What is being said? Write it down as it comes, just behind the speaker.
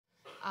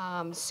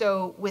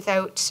So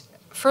without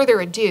further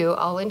ado,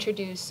 I'll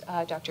introduce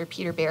Dr.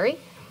 Peter Barry.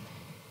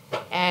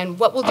 And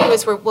what we'll do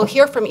is we'll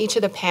hear from each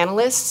of the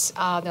panelists.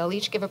 They'll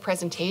each give a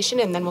presentation,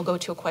 and then we'll go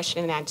to a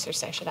question and answer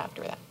session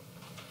after that.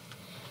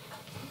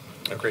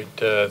 Great.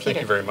 Thank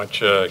you very much,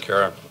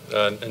 Kara.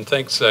 And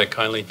thanks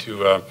kindly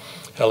to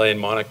Hele and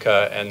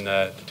Monica and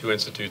the two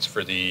institutes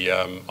for the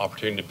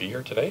opportunity to be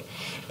here today.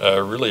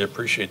 Really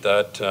appreciate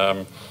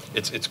that.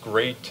 It's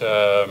great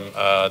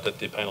that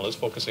the panel is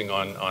focusing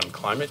on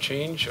climate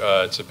change.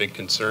 It's a big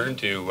concern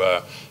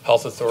to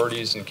health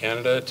authorities in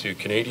Canada, to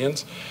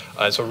Canadians.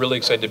 So really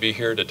excited to be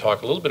here to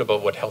talk a little bit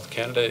about what Health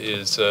Canada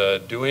is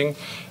doing,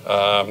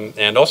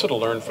 and also to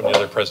learn from the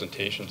other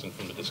presentations and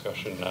from the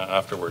discussion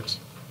afterwards.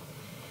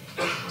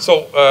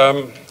 So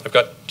I've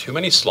got too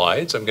many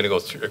slides. I'm going to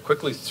go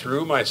quickly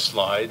through my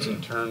slides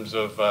in terms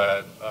of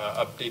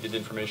updated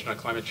information on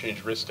climate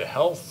change risk to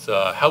health,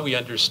 how we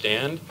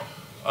understand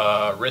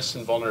risks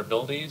and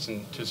vulnerabilities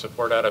and to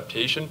support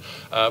adaptation,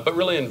 but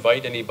really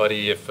invite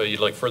anybody, if you'd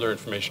like further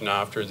information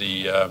after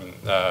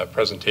the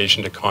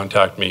presentation, to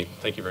contact me.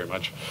 Thank you very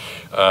much,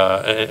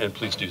 and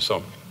please do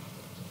so.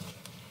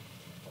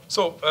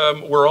 So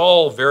we're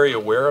all very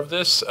aware of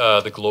this.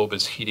 The globe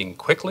is heating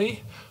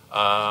quickly.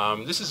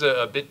 This is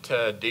a bit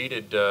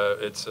dated.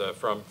 It's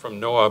from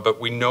NOAA, but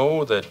we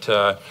know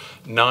that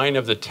 9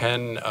 of the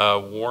 10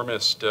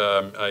 warmest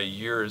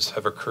years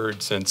have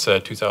occurred since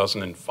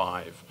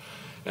 2005.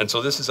 And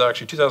so this is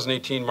actually,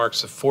 2018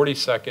 marks the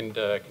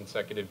 42nd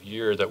consecutive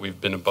year that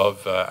we've been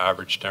above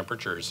average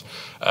temperatures.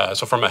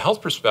 So from a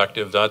health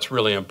perspective, that's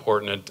really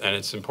important, and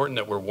it's important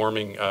that we're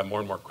warming more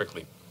and more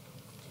quickly.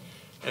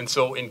 And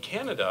so in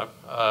Canada,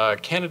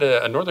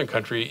 a northern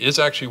country, is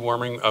actually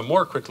warming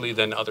more quickly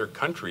than other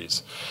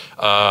countries,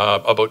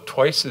 about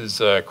twice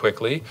as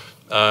quickly.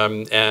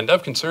 And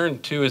of concern,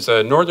 too, is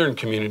northern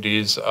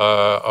communities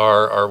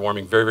are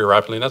warming very, very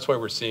rapidly, and that's why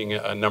we're seeing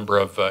a number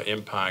of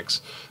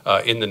impacts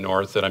in the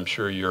north that I'm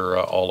sure you're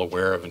all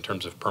aware of in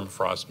terms of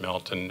permafrost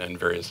melt and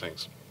various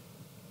things.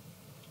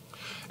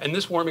 And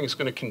this warming is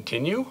going to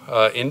continue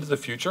into the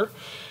future.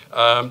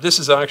 This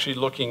is actually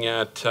looking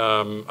at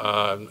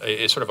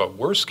a sort of a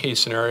worst case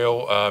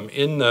scenario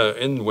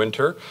in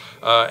winter,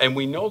 and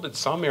we know that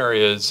some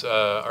areas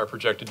are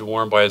projected to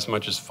warm by as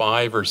much as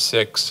 5 or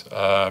 6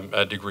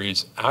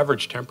 degrees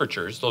average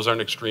temperatures. Those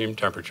aren't extreme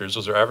temperatures,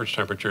 those are average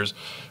temperatures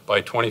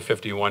by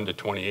 2051 to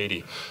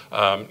 2080.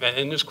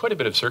 And there's quite a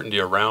bit of certainty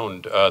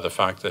around the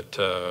fact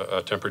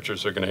that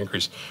temperatures are going to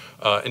increase.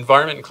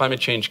 Environment and Climate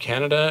Change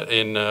Canada,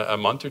 in a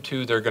month or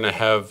two, they're going to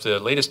have the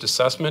latest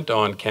assessment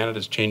on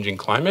Canada's changing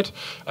climate,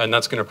 and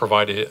that's going to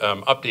provide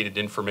updated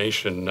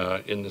information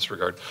in this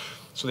regard.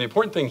 So the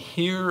important thing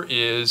here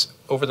is,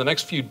 over the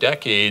next few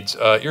decades,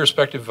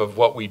 irrespective of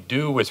what we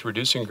do with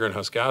reducing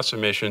greenhouse gas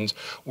emissions,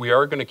 we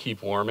are going to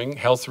keep warming.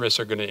 Health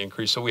risks are going to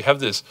increase. So we have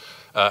this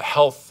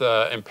health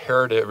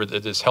imperative, or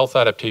this health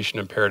adaptation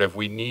imperative.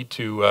 We need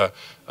to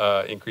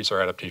increase our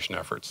adaptation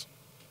efforts.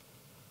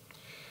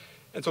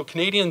 And so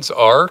Canadians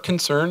are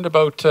concerned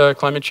about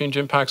climate change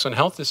impacts on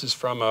health. This is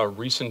from a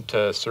recent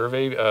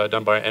survey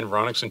done by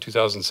Environics in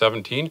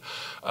 2017.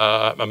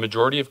 A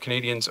majority of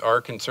Canadians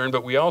are concerned,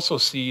 but we also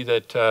see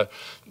that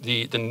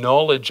the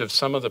knowledge of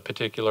some of the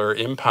particular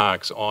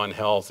impacts on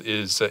health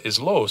is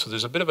low. So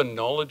there's a bit of a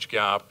knowledge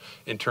gap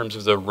in terms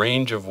of the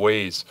range of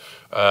ways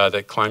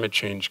that climate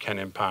change can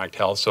impact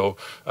health. So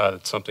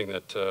it's something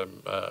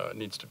that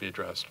needs to be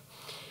addressed.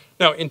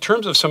 Now, in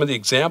terms of some of the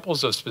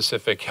examples of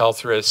specific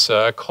health risks,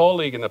 a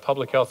colleague in the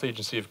Public Health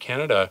Agency of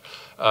Canada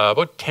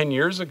about 10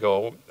 years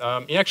ago,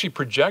 he actually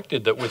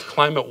projected that with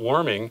climate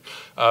warming,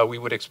 we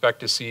would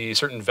expect to see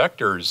certain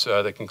vectors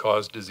that can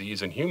cause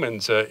disease in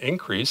humans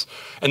increase.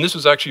 And this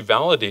was actually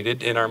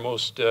validated in our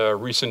most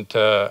recent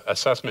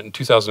assessment in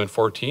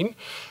 2014.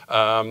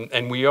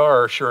 And we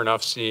are, sure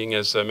enough, seeing,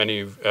 as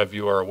many of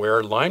you are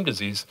aware, Lyme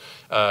disease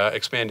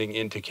expanding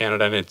into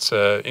Canada, and it's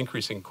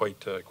increasing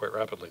quite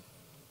rapidly.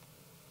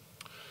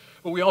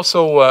 But we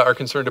also are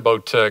concerned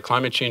about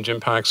climate change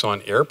impacts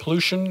on air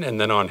pollution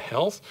and then on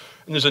health.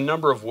 And there's a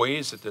number of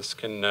ways that this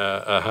can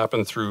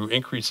happen through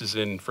increases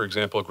in, for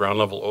example, ground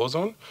level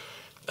ozone,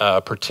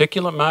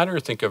 particulate matter,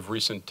 think of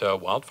recent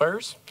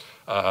wildfires,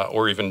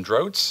 or even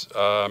droughts,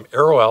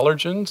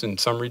 aeroallergens. In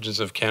some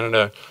regions of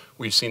Canada,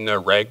 we've seen the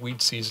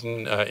ragweed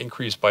season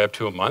increase by up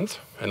to a month,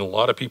 and a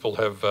lot of people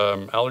have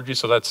allergies,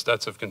 so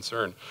that's of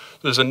concern.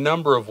 There's a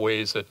number of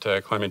ways that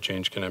climate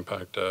change can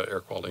impact air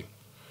quality.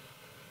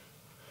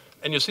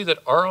 And you'll see that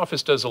our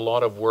office does a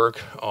lot of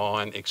work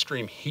on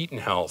extreme heat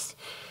and health.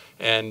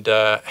 And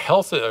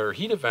health or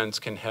heat events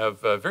can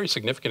have very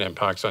significant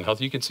impacts on health.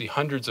 You can see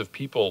hundreds of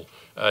people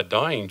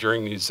dying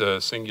during these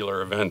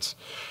singular events.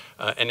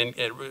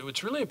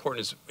 What's really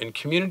important is in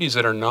communities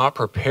that are not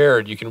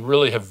prepared, you can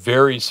really have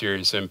very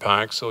serious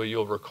impacts. So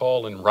you'll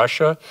recall in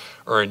Russia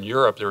or in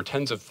Europe, there were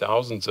tens of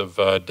thousands of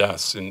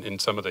deaths in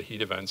some of the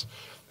heat events.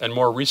 And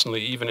more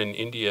recently, even in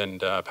India and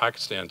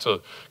Pakistan.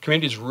 So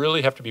communities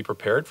really have to be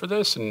prepared for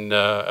this, and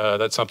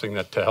that's something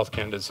that Health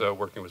Canada is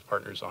working with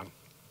partners on.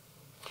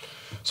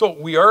 So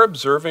we are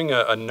observing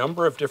a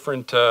number of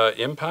different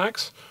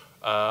impacts,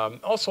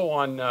 also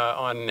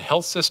on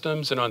health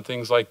systems and on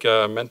things like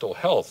mental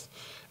health.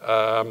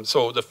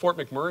 So the Fort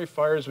McMurray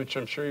fires, which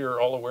I'm sure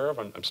you're all aware of,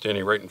 I'm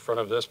standing right in front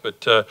of this,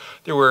 but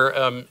there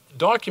were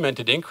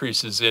documented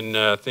increases in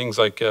things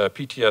like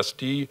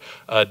PTSD,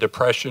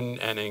 depression,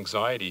 and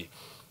anxiety.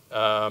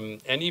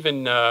 And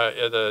even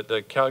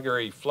the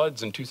Calgary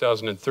floods in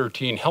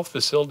 2013, health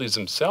facilities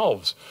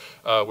themselves,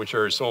 which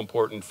are so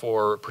important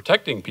for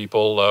protecting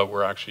people,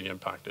 were actually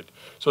impacted.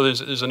 So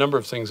there's a number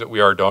of things that we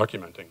are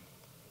documenting.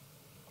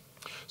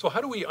 So how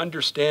do we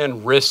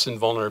understand risks and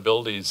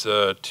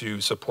vulnerabilities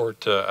to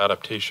support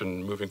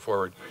adaptation moving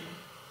forward?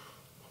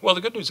 Well,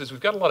 the good news is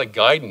we've got a lot of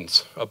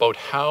guidance about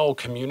how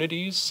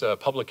communities,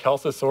 public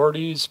health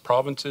authorities,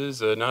 provinces,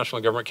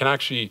 national government can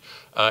actually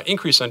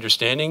increase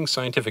understanding,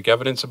 scientific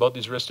evidence about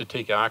these risks to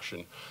take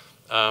action.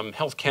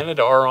 Health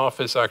Canada, our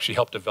office, actually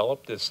helped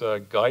develop this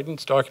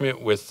guidance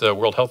document with the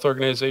World Health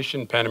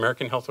Organization, Pan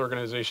American Health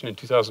Organization in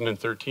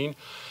 2013.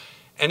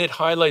 And it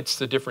highlights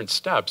the different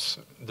steps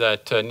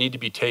that need to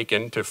be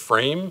taken to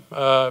frame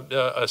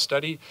a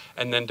study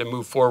and then to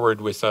move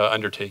forward with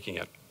undertaking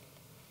it.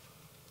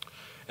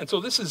 And so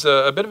this is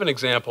a bit of an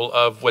example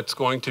of what's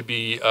going to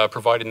be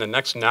provided in the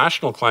next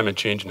National Climate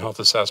Change and Health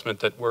Assessment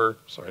that we're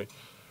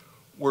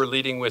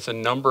leading with a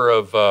number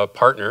of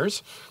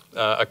partners.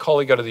 A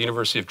colleague out of the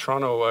University of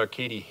Toronto,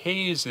 Katie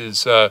Hayes,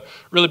 is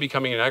really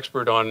becoming an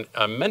expert on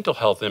mental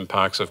health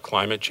impacts of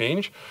climate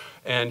change.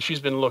 And she's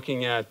been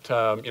looking at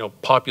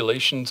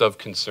populations of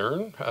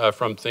concern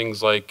from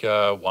things like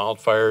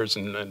wildfires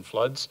and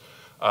floods.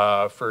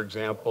 For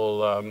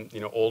example,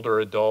 older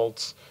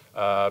adults,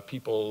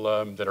 people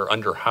that are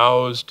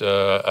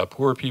underhoused,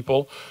 poor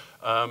people,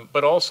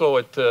 but also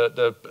at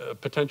the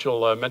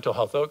potential mental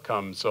health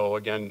outcomes. So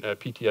again,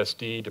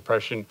 PTSD,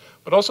 depression,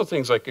 but also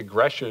things like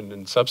aggression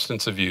and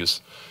substance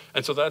abuse.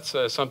 And so that's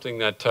something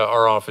that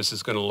our office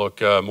is going to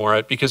look more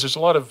at, because there's a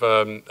lot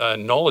of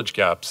knowledge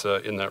gaps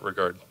in that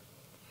regard.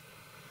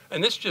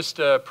 And this just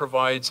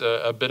provides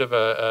a bit of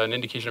an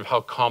indication of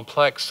how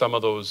complex some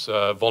of those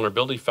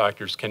vulnerability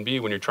factors can be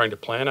when you're trying to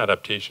plan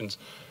adaptations.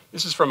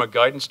 This is from a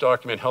guidance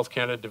document Health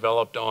Canada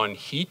developed on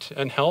heat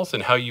and health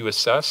and how you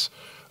assess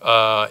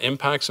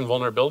impacts and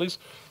vulnerabilities.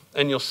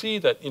 And you'll see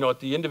that at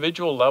the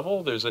individual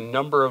level, there's a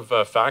number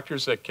of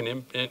factors that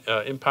can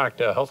impact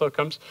health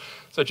outcomes,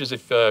 such as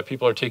if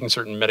people are taking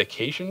certain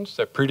medications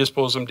that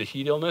predispose them to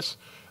heat illness.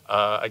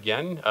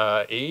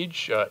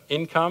 Age,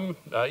 income,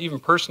 even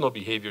personal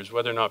behaviors,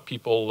 whether or not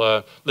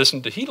people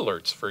listen to heat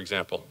alerts, for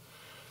example.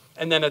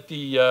 And then at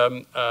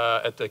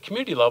the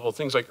community level,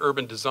 things like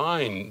urban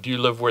design. Do you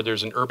live where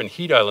there's an urban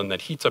heat island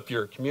that heats up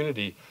your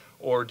community?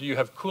 Or do you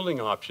have cooling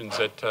options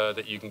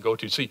that you can go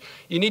to? So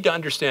you need to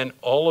understand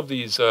all of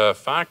these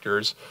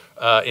factors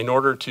in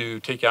order to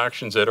take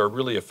actions that are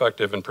really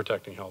effective in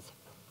protecting health.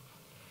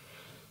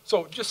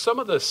 So just some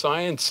of the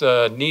science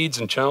needs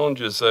and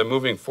challenges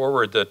moving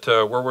forward that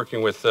we're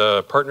working with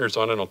partners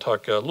on, and I'll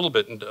talk a little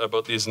bit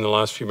about these in the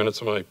last few minutes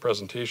of my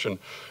presentation,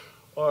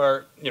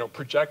 are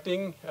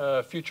projecting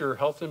future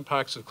health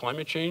impacts of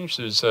climate change.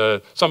 There's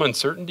some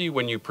uncertainty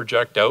when you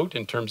project out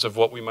in terms of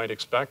what we might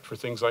expect for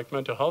things like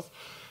mental health,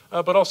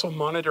 but also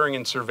monitoring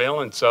and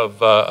surveillance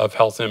of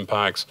health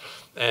impacts,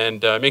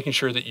 and making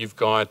sure that you've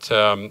got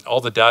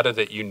all the data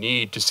that you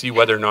need to see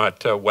whether or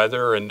not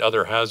weather and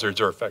other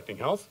hazards are affecting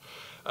health.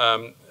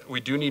 We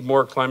do need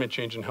more climate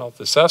change and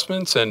health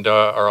assessments, and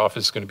our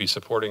office is going to be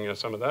supporting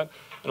some of that.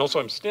 And also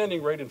I'm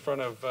standing right in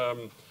front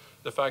of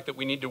the fact that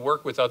we need to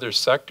work with other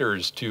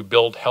sectors to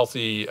build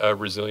healthy,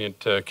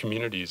 resilient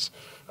communities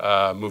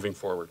moving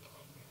forward.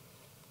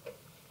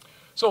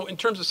 So in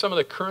terms of some of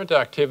the current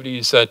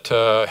activities that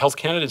Health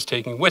Canada is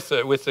taking with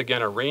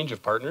again, a range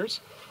of partners,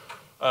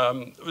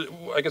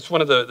 I guess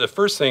one of the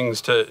first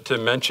things to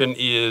mention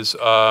is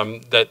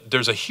that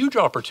there's a huge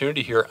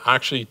opportunity here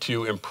actually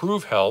to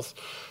improve health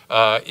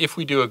if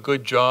we do a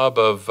good job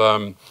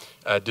of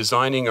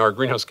designing our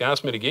greenhouse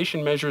gas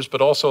mitigation measures,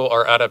 but also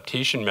our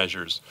adaptation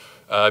measures,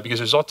 because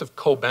there's lots of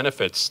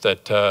co-benefits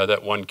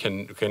that one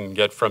can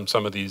get from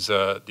some of these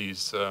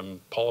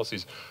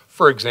policies.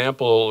 For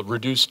example,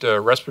 reduced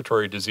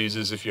respiratory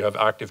diseases if you have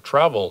active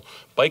travel,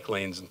 bike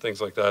lanes and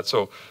things like that.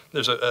 So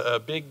there's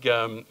a big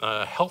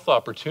health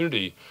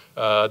opportunity.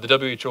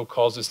 The WHO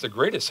calls this the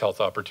greatest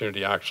health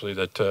opportunity, actually,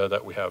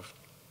 that we have.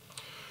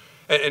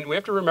 And we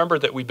have to remember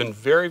that we've been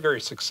very,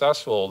 very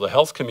successful, the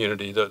health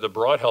community, the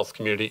broad health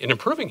community, in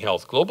improving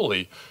health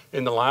globally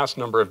in the last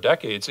number of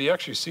decades. So you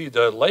actually see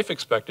the life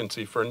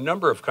expectancy for a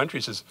number of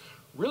countries has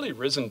really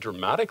risen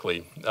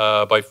dramatically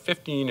by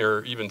 15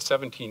 or even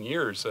 17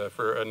 years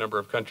for a number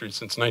of countries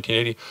since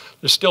 1980.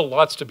 There's still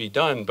lots to be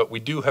done, but we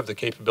do have the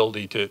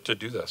capability to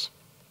do this.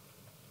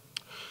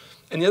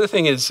 And the other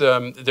thing is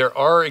there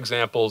are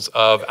examples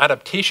of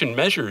adaptation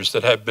measures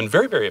that have been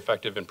very, very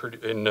effective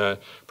in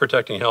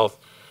protecting health.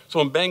 So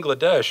in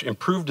Bangladesh,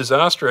 improved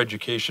disaster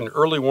education,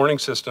 early warning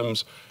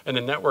systems, and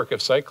a network of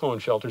cyclone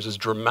shelters has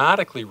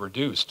dramatically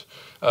reduced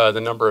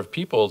the number of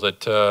people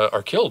that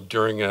are killed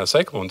during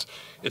cyclones.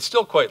 It's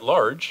still quite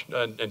large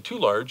and too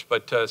large,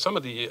 but some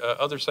of the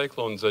other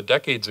cyclones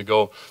decades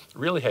ago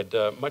really had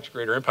much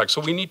greater impact.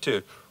 So we need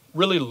to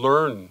really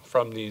learn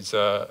from these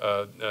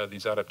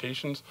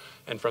adaptations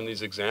and from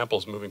these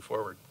examples moving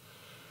forward.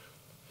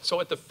 So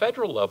at the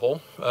federal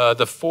level,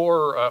 the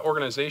four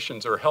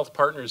organizations or health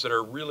partners that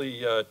are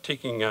really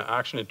taking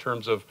action in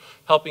terms of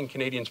helping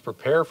Canadians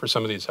prepare for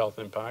some of these health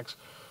impacts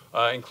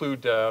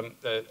include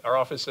our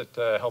office at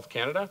Health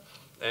Canada,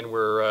 and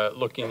we're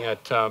looking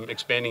at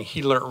expanding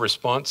heat alert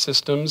response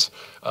systems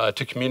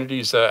to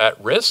communities at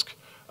risk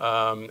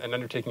and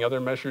undertaking other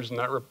measures in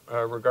that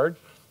regard.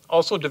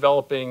 Also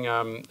developing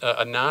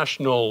a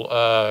national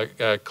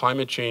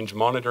climate change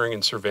monitoring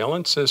and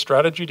surveillance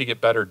strategy to get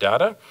better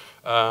data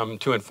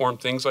to inform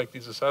things like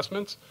these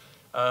assessments.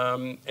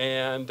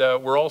 And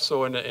we're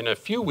also in a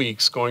few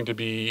weeks going to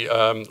be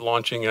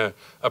launching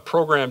a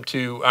program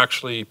to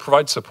actually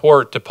provide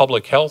support to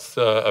public health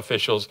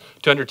officials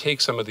to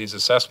undertake some of these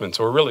assessments.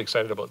 So we're really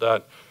excited about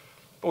that.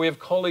 But we have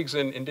colleagues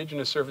in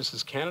Indigenous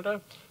Services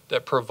Canada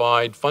that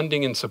provide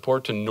funding and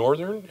support to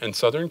northern and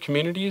southern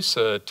communities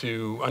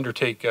to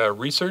undertake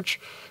research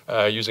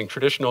using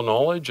traditional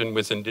knowledge and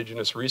with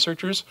Indigenous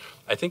researchers.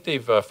 I think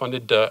they've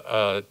funded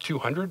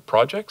 200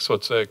 projects, so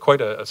it's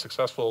quite a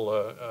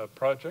successful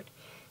project.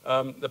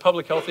 The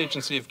Public Health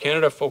Agency of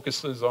Canada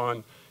focuses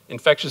on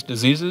infectious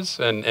diseases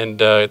and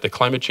the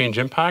climate change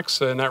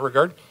impacts in that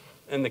regard.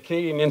 And the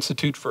Canadian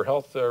Institute for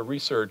Health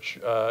Research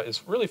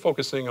is really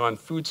focusing on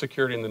food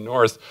security in the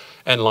north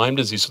and Lyme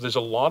disease. So there's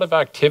a lot of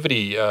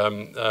activity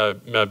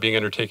being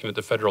undertaken at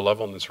the federal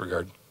level in this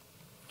regard.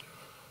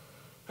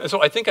 And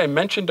so I think I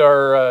mentioned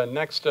our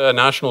next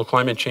National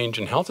Climate Change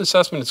and Health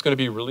Assessment. It's going to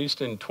be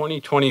released in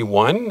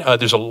 2021.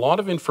 There's a lot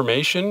of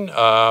information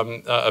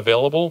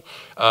available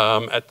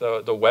at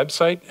the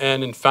website.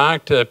 And in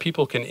fact,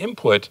 people can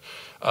input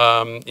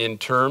in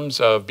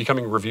terms of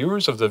becoming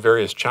reviewers of the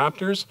various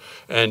chapters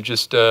and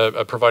just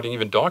providing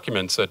even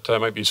documents that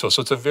might be so.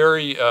 So it's a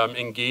very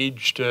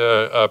engaged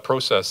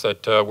process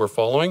that we're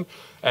following.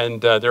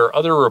 And there are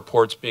other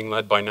reports being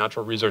led by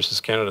Natural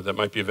Resources Canada that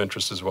might be of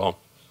interest as well.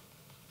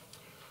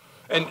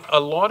 And a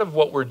lot of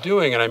what we're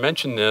doing, and I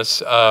mentioned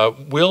this,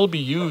 will be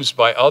used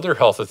by other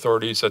health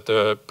authorities at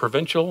the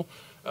provincial,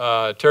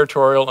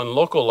 territorial, and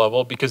local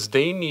level because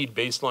they need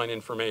baseline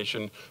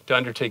information to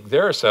undertake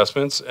their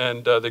assessments.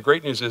 And the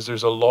great news is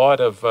there's a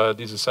lot of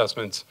these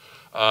assessments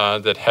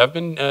that have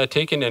been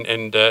taken.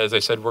 And as I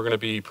said, we're going to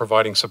be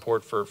providing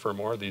support for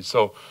more of these.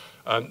 So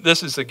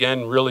this is,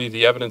 again, really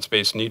the evidence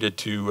base needed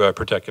to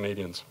protect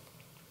Canadians.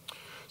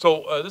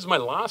 So this is my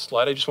last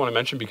slide. I just want to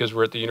mention, because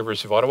we're at the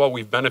University of Ottawa,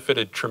 we've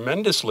benefited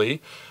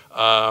tremendously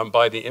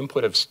by the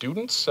input of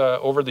students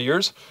over the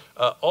years.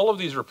 All of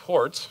these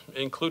reports,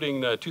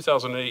 including the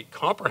 2008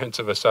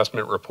 Comprehensive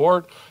Assessment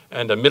Report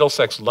and a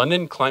Middlesex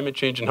London Climate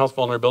Change and Health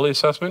Vulnerability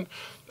Assessment,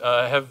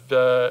 have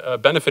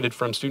benefited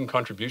from student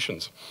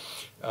contributions.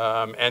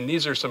 And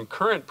these are some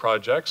current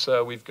projects.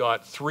 We've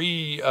got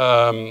 3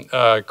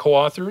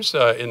 co-authors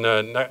in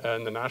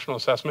the national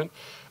assessment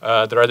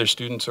that are either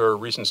students or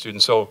recent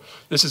students. So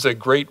this is a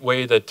great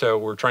way that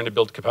we're trying to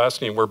build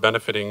capacity, and we're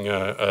benefiting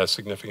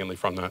significantly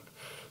from that.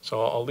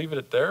 So I'll leave it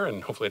at there,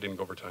 and hopefully I didn't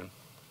go over time.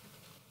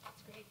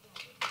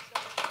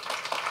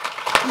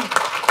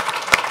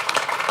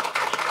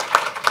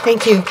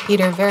 Thank you,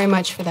 Peter, very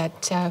much for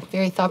that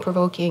very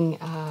thought-provoking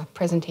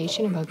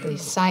presentation about the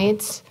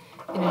science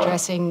in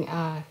addressing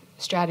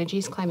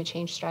strategies, climate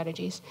change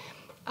strategies.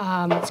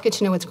 It's good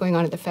to know what's going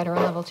on at the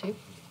federal level, too.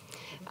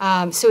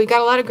 So we've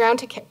got a lot of ground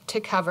to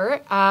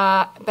cover,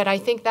 but I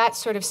think that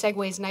sort of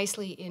segues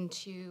nicely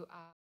into